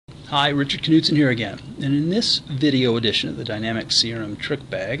Hi, Richard Knudson here again, and in this video edition of the Dynamic CRM Trick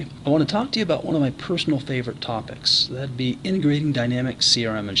Bag, I want to talk to you about one of my personal favorite topics. That'd be integrating Dynamic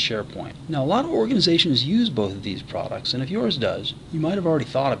CRM and SharePoint. Now, a lot of organizations use both of these products, and if yours does, you might have already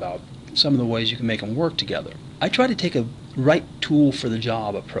thought about some of the ways you can make them work together. I try to take a right tool for the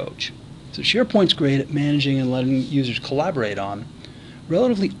job approach. So SharePoint's great at managing and letting users collaborate on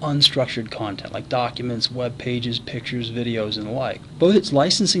relatively unstructured content like documents, web pages, pictures, videos, and the like. Both its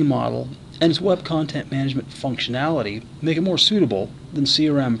licensing model and its web content management functionality make it more suitable than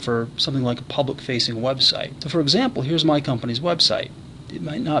CRM for something like a public-facing website. So for example, here's my company's website. It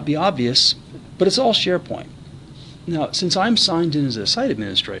might not be obvious, but it's all SharePoint. Now, since I'm signed in as a site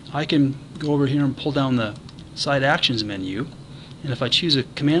administrator, I can go over here and pull down the Site Actions menu, and if I choose a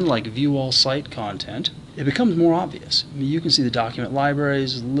command like View All Site Content, it becomes more obvious. I mean, you can see the document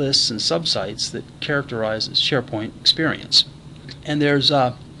libraries, lists, and subsites that characterize the SharePoint experience. And there's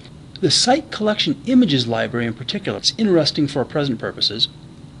the Site Collection Images library in particular. It's interesting for our present purposes.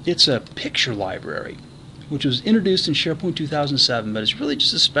 It's a picture library, which was introduced in SharePoint 2007, but it's really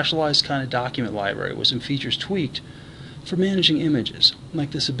just a specialized kind of document library with some features tweaked for managing images,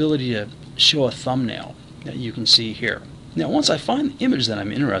 like this ability to show a thumbnail that you can see here. Now, once I find the image that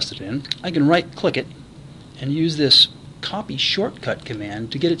I'm interested in, I can right-click it and use this copy shortcut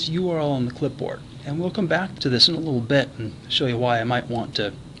command to get its URL on the clipboard. And we'll come back to this in a little bit and show you why I might want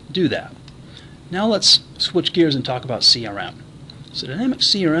to do that. Now let's switch gears and talk about CRM. So Dynamic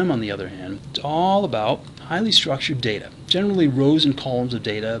CRM, on the other hand, it's all about highly structured data, generally rows and columns of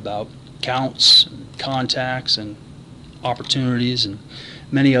data about accounts, and contacts, and opportunities, and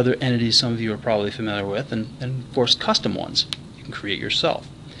many other entities some of you are probably familiar with, and of course custom ones you can create yourself.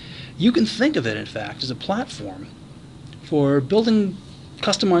 You can think of it, in fact, as a platform for building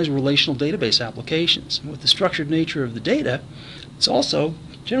customized relational database applications. And with the structured nature of the data, it's also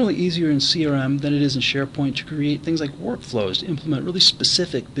generally easier in CRM than it is in SharePoint to create things like workflows to implement really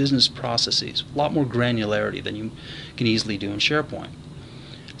specific business processes, a lot more granularity than you can easily do in SharePoint.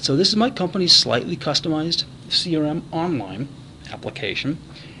 So this is my company's slightly customized CRM online application,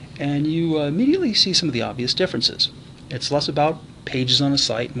 and you immediately see some of the obvious differences. It's less about pages on a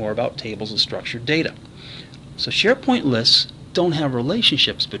site, more about tables and structured data. So SharePoint lists don't have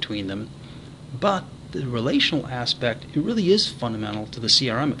relationships between them, but the relational aspect, it really is fundamental to the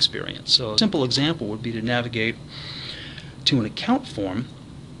CRM experience. So a simple example would be to navigate to an account form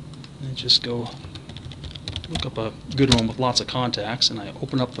and just go look up a good one with lots of contacts, and I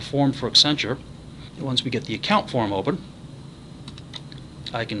open up the form for Accenture. And once we get the account form open,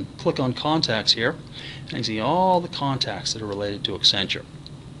 I can click on contacts here and I can see all the contacts that are related to Accenture.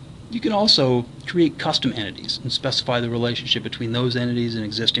 You can also create custom entities and specify the relationship between those entities and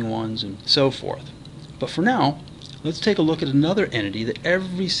existing ones and so forth. But for now, let's take a look at another entity that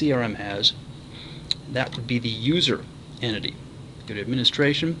every CRM has. That would be the user entity. Go to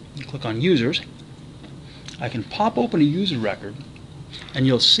Administration and click on Users. I can pop open a user record and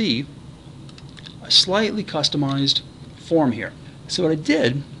you'll see a slightly customized form here. So what I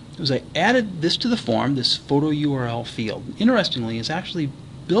did was I added this to the form, this photo URL field. Interestingly, it's actually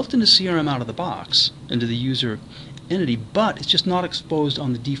built into CRM out of the box, into the user entity, but it's just not exposed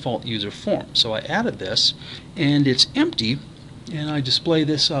on the default user form. So I added this, and it's empty, and I display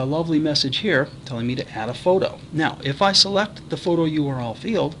this lovely message here telling me to add a photo. Now, if I select the photo URL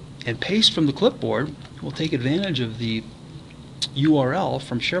field and paste from the clipboard, we'll take advantage of the URL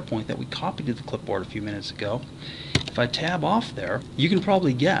from SharePoint that we copied to the clipboard a few minutes ago. If I tab off there, you can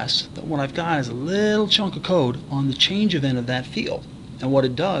probably guess that what I've got is a little chunk of code on the change event of that field. And what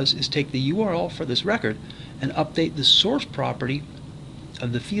it does is take the URL for this record and update the source property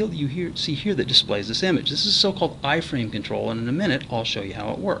of the field you see here that displays this image. This is so-called iframe control, and in a minute I'll show you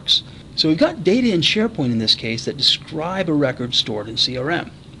how it works. So we've got data in SharePoint in this case that describe a record stored in CRM.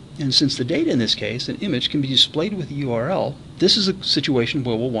 And since the data in this case, an image, can be displayed with a URL, this is a situation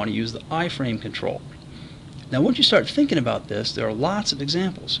where we'll want to use the iframe control. Now, once you start thinking about this, there are lots of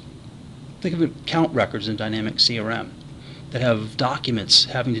examples. Think of account records in Dynamic CRM that have documents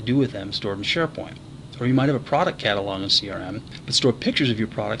having to do with them stored in SharePoint. Or you might have a product catalog in CRM, but store pictures of your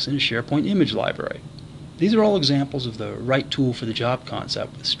products in a SharePoint image library. These are all examples of the right tool for the job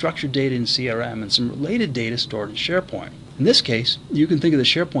concept, with structured data in CRM and some related data stored in SharePoint. In this case, you can think of the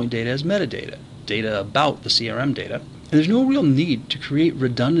SharePoint data as metadata, data about the CRM data. And there's no real need to create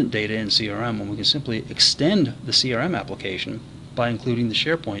redundant data in CRM when we can simply extend the CRM application by including the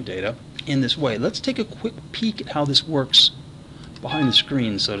SharePoint data in this way. Let's take a quick peek at how this works behind the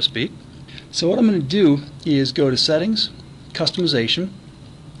screen, so to speak. So what I'm going to do is go to Settings, Customization,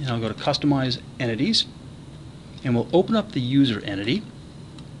 and I'll go to Customize Entities, and we'll open up the user entity.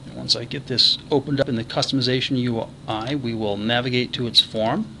 Once I get this opened up in the customization UI, we will navigate to its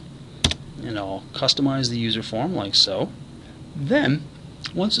form, and I'll customize the user form like so. Then,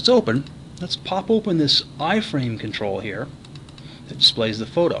 once it's open, let's pop open this iframe control here that displays the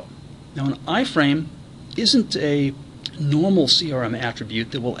photo. Now, an iframe isn't a normal CRM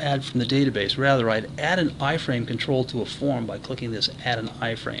attribute that we'll add from the database. Rather, I'd add an iframe control to a form by clicking this Add an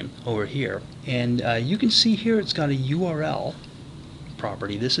iframe over here. And you can see here it's got a URL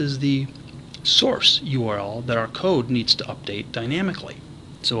property. This is the source URL that our code needs to update dynamically.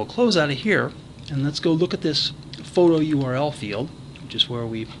 So we'll close out of here and let's go look at this photo URL field, which is where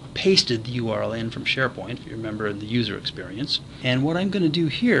we pasted the URL in from SharePoint, if you remember in the user experience. And what I'm going to do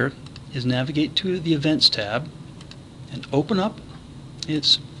here is navigate to the Events tab and open up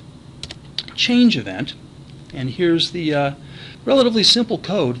its change event. And here's the relatively simple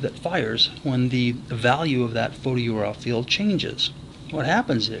code that fires when the value of that photo URL field changes. What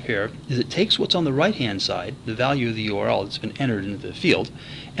happens here is it takes what's on the right hand side, the value of the URL that's been entered into the field,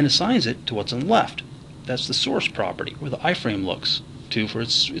 and assigns it to what's on the left. That's the source property where the iframe looks to for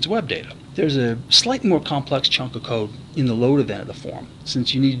its web data. There's a slightly more complex chunk of code in the load event of the form,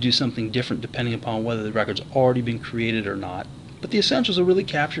 since you need to do something different depending upon whether the record's already been created or not. But the essentials are really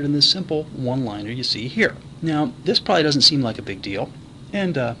captured in this simple one-liner you see here. Now, this probably doesn't seem like a big deal,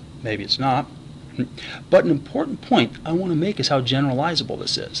 and maybe it's not. But an important point I want to make is how generalizable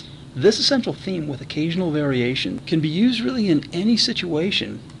this is. This essential theme with occasional variation can be used really in any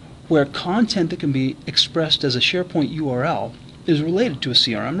situation where content that can be expressed as a SharePoint URL is related to a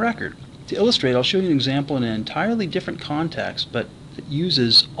CRM record. To illustrate, I'll show you an example in an entirely different context, but that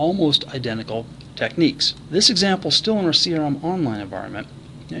uses almost identical techniques. This example is still in our CRM online environment.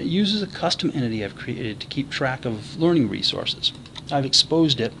 It uses a custom entity I've created to keep track of learning resources. I've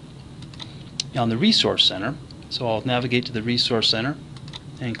exposed it on the Resource Center, so I'll navigate to the Resource Center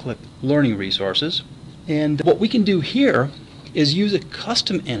and click Learning Resources. And what we can do here is use a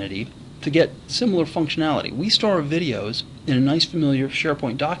custom entity to get similar functionality. We store our videos in a nice familiar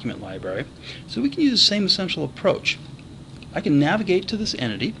SharePoint document library, so we can use the same essential approach. I can navigate to this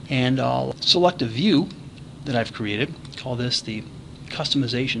entity and I'll select a view that I've created, call this the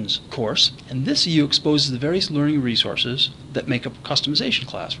Customizations course, and this view exposes the various learning resources that make up a customization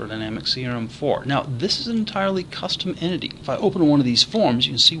class for Dynamics CRM 4. Now, this is an entirely custom entity. If I open one of these forms,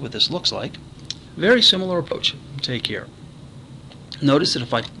 you can see what this looks like. Very similar approach take here. Notice that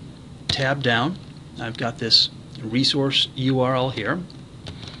if I tab down, I've got this resource URL here,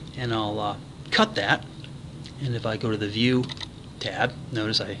 and I'll cut that, and if I go to the View tab,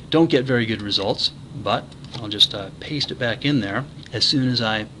 notice I don't get very good results, but I'll just paste it back in there. As soon as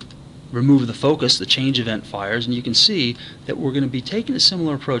I remove the focus, the change event fires, and you can see that we're going to be taking a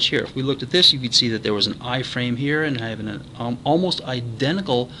similar approach here. If we looked at this, you could see that there was an iframe here, and I have an almost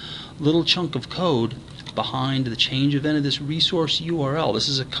identical little chunk of code behind the change event of this resource URL. This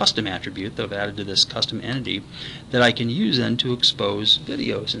is a custom attribute that I've added to this custom entity that I can use then to expose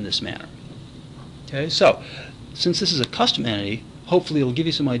videos in this manner. Okay, so since this is a custom entity, hopefully it'll give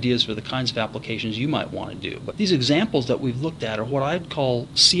you some ideas for the kinds of applications you might want to do. But these examples that we've looked at are what I'd call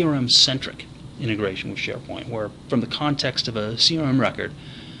CRM-centric integration with SharePoint, where from the context of a CRM record,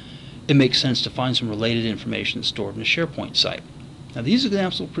 it makes sense to find some related information stored in a SharePoint site. Now, these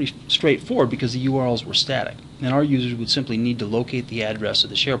examples are pretty straightforward because the URLs were static, and our users would simply need to locate the address of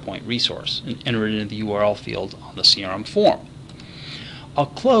the SharePoint resource and enter it into the URL field on the CRM form. I'll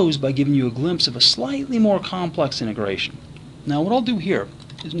close by giving you a glimpse of a slightly more complex integration. Now, what I'll do here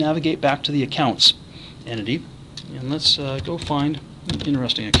is navigate back to the Accounts entity, and let's go find an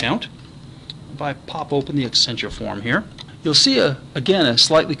interesting account. If I pop open the Accenture form here, you'll see again a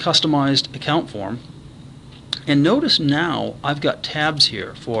slightly customized account form. And notice now I've got tabs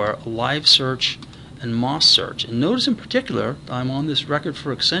here for live search and Moss search. And notice in particular I'm on this record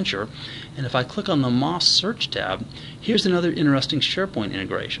for Accenture, and if I click on the Moss search tab, here's another interesting SharePoint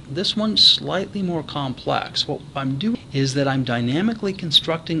integration. This one's slightly more complex. What I'm doing is that I'm dynamically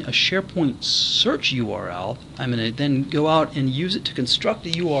constructing a SharePoint search URL. I'm going to then go out and use it to construct a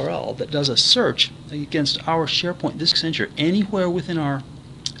URL that does a search against our SharePoint, this Accenture, anywhere within our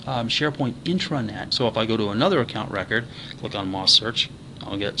SharePoint intranet. So if I go to another account record, click on Moss search,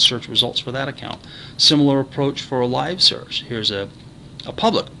 I'll get search results for that account. Similar approach for a live search. Here's a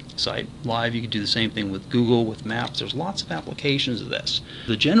public site. Live, you can do the same thing with Google, with Maps. There's lots of applications of this.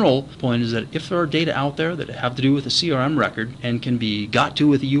 The general point is that if there are data out there that have to do with a CRM record and can be got to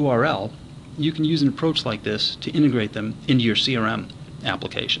with a URL, you can use an approach like this to integrate them into your CRM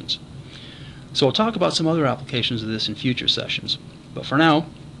applications. So I'll talk about some other applications of this in future sessions. But for now,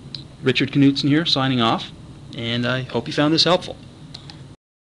 Richard Knudson here, signing off, and I hope you found this helpful.